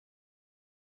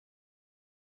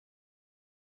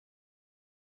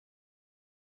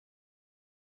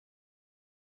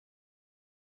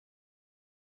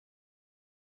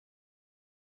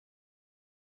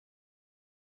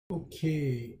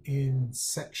Okay, in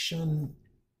section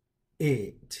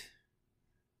 8,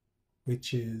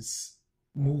 which is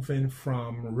moving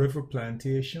from River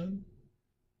Plantation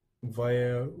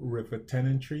via River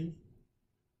Tenantry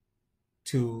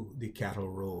to the Cattle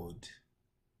Road.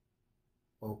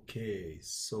 Okay,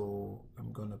 so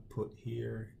I'm gonna put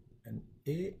here an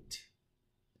 8,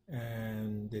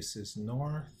 and this is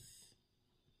north,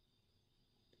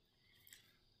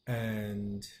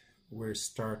 and we're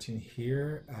starting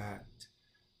here at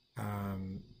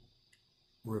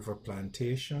River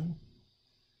Plantation.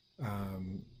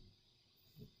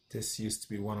 This used to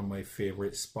be one of my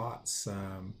favorite spots.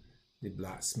 The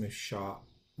blacksmith shop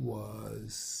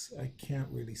was, I can't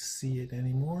really see it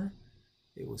anymore.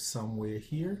 It was somewhere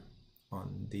here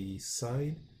on the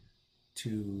side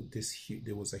to this.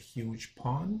 There was a huge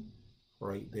pond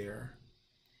right there,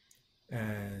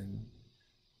 and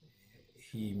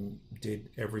he did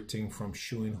everything from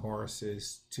shoeing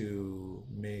horses to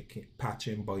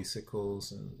patching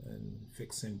bicycles and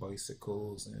fixing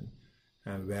bicycles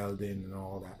and welding and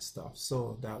all that stuff.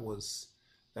 So that was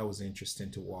interesting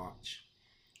to watch.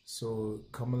 So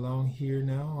come along here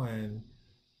now, and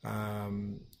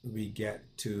we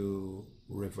get to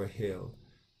River Hill.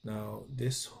 Now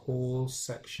this whole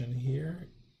section here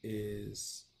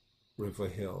is River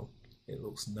Hill. It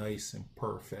looks nice and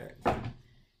perfect.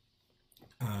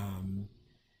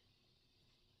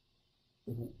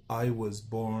 I was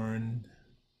born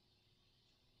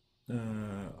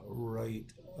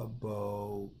right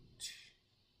about,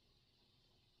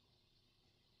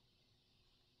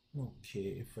 okay,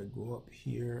 if I go up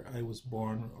here, I was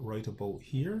born right about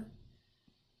here,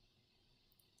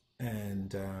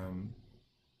 and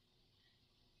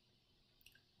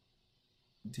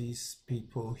these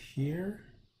people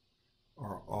here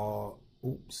are all,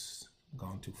 oops,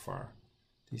 gone too far.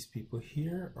 These people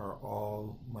here are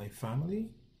all my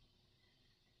family.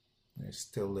 They're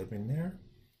still living there.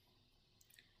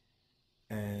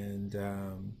 And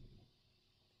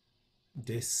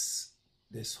this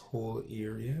whole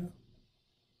area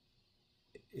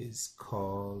is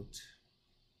called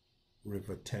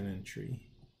River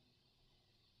Tenantry.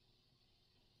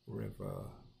 River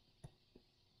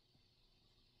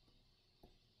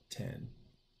 10.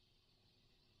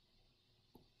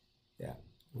 Yeah.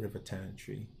 River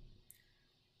Tenantry.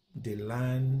 The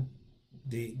land,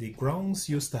 the grounds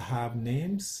used to have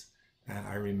names, and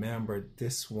I remember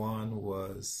this one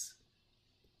was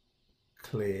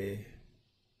Clay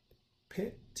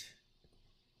Pit,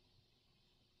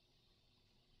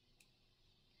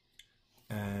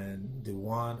 and the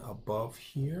one above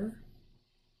here,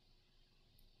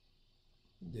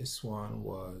 this one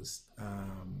was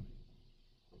oh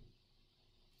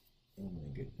my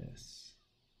goodness,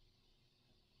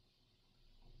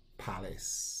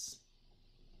 Palace.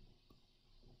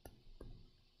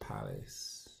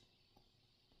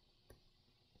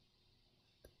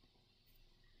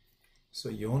 So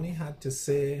you only had to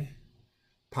say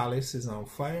Palace is on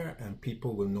fire, and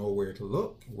people will know where to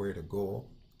look, where to go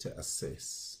to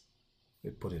assist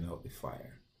with putting out the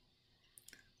fire.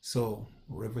 So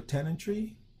River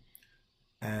Tenantry,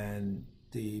 and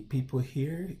the people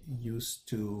here used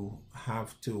to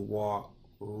have to walk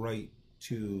right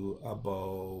to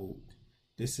about,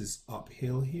 this is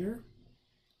uphill here,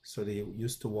 so they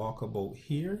used to walk about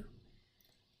here,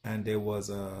 and there was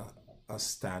a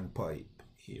standpipe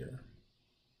here.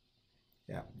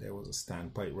 Yeah, there was a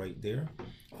standpipe right there.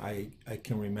 I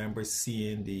can remember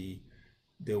seeing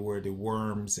there were the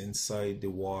worms inside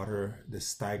the water, the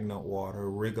stagnant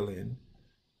water wriggling,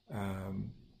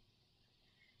 and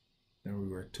we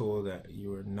were told that you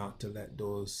were not to let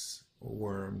those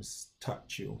worms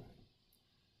touch you.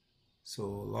 So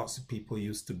lots of people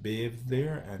used to bathe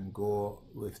there and go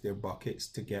with their buckets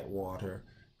to get water,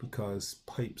 because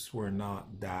pipes were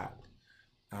not that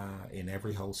in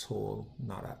every household,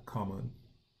 not that common.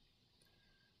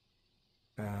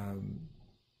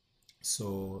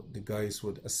 So the guys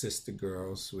would assist the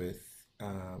girls with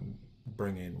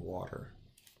bringing water.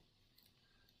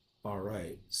 All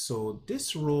right, so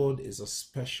this road is a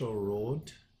special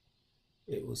road.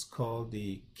 It was called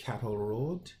the Cattle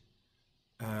Road.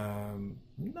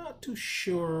 Not too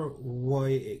sure why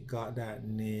it got that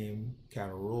name,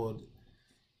 Cattle Road,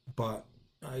 but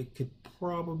I could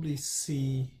probably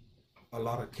see a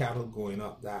lot of cattle going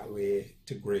up that way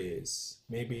to graze.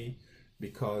 Maybe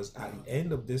because at the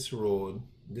end of this road,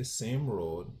 this same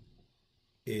road,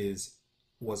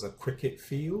 was a cricket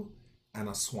field and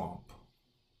a swamp,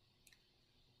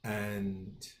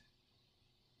 and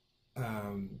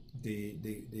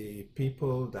the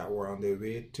people that were on their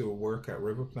way to work at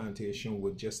River Plantation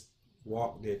would just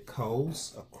walk their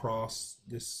cows across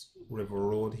this river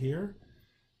road here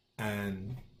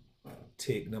and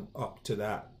take them up to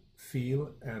that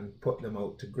field and put them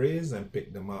out to graze and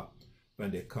pick them up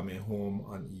when they're coming home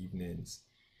on evenings.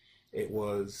 It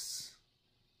was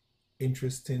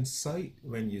interesting sight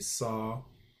when you saw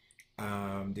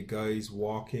the guys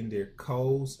walking their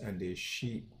cows and their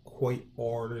sheep quite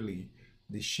orderly.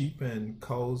 The sheep and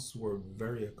cows were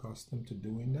very accustomed to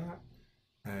doing that,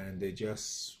 and they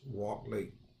just walked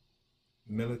like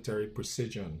military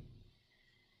precision,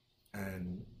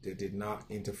 and they did not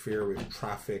interfere with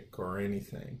traffic or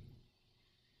anything.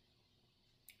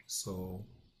 So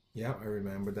yeah, I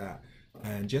remember that.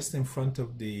 And just in front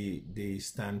of the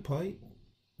standpipe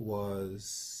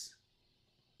was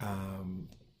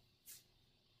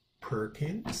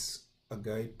Perkins, a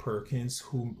guy Perkins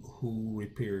who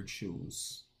repaired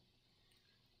shoes.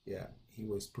 Yeah, he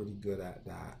was pretty good at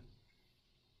that.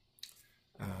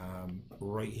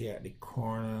 Right here at the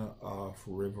corner of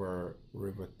River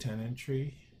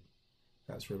Tenantry,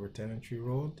 that's River Tenantry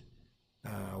Road,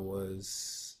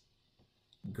 was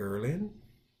Gerlin.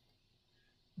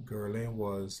 Gerlin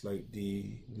was like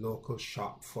the local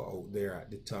shop for out there at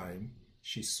the time.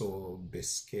 She sold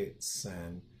biscuits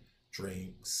and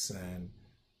drinks and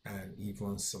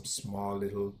even some small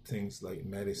little things like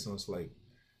medicines, like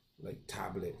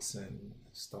tablets and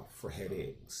stuff for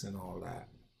headaches and all that.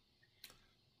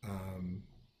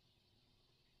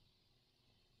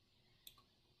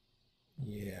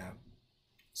 Yeah,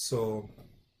 so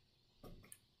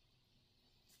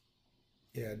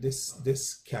yeah,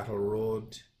 this cattle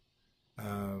road,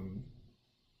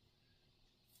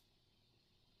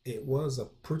 it was a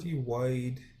pretty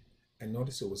wide, I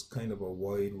noticed it was kind of a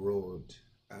wide road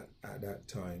at that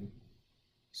time.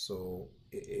 So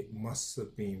it must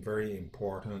have been very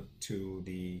important to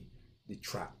the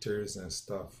tractors and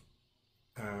stuff,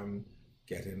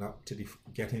 getting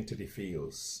to the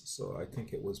fields. So I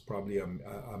think it was probably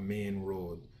a main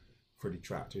road for the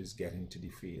tractors getting to the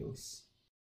fields.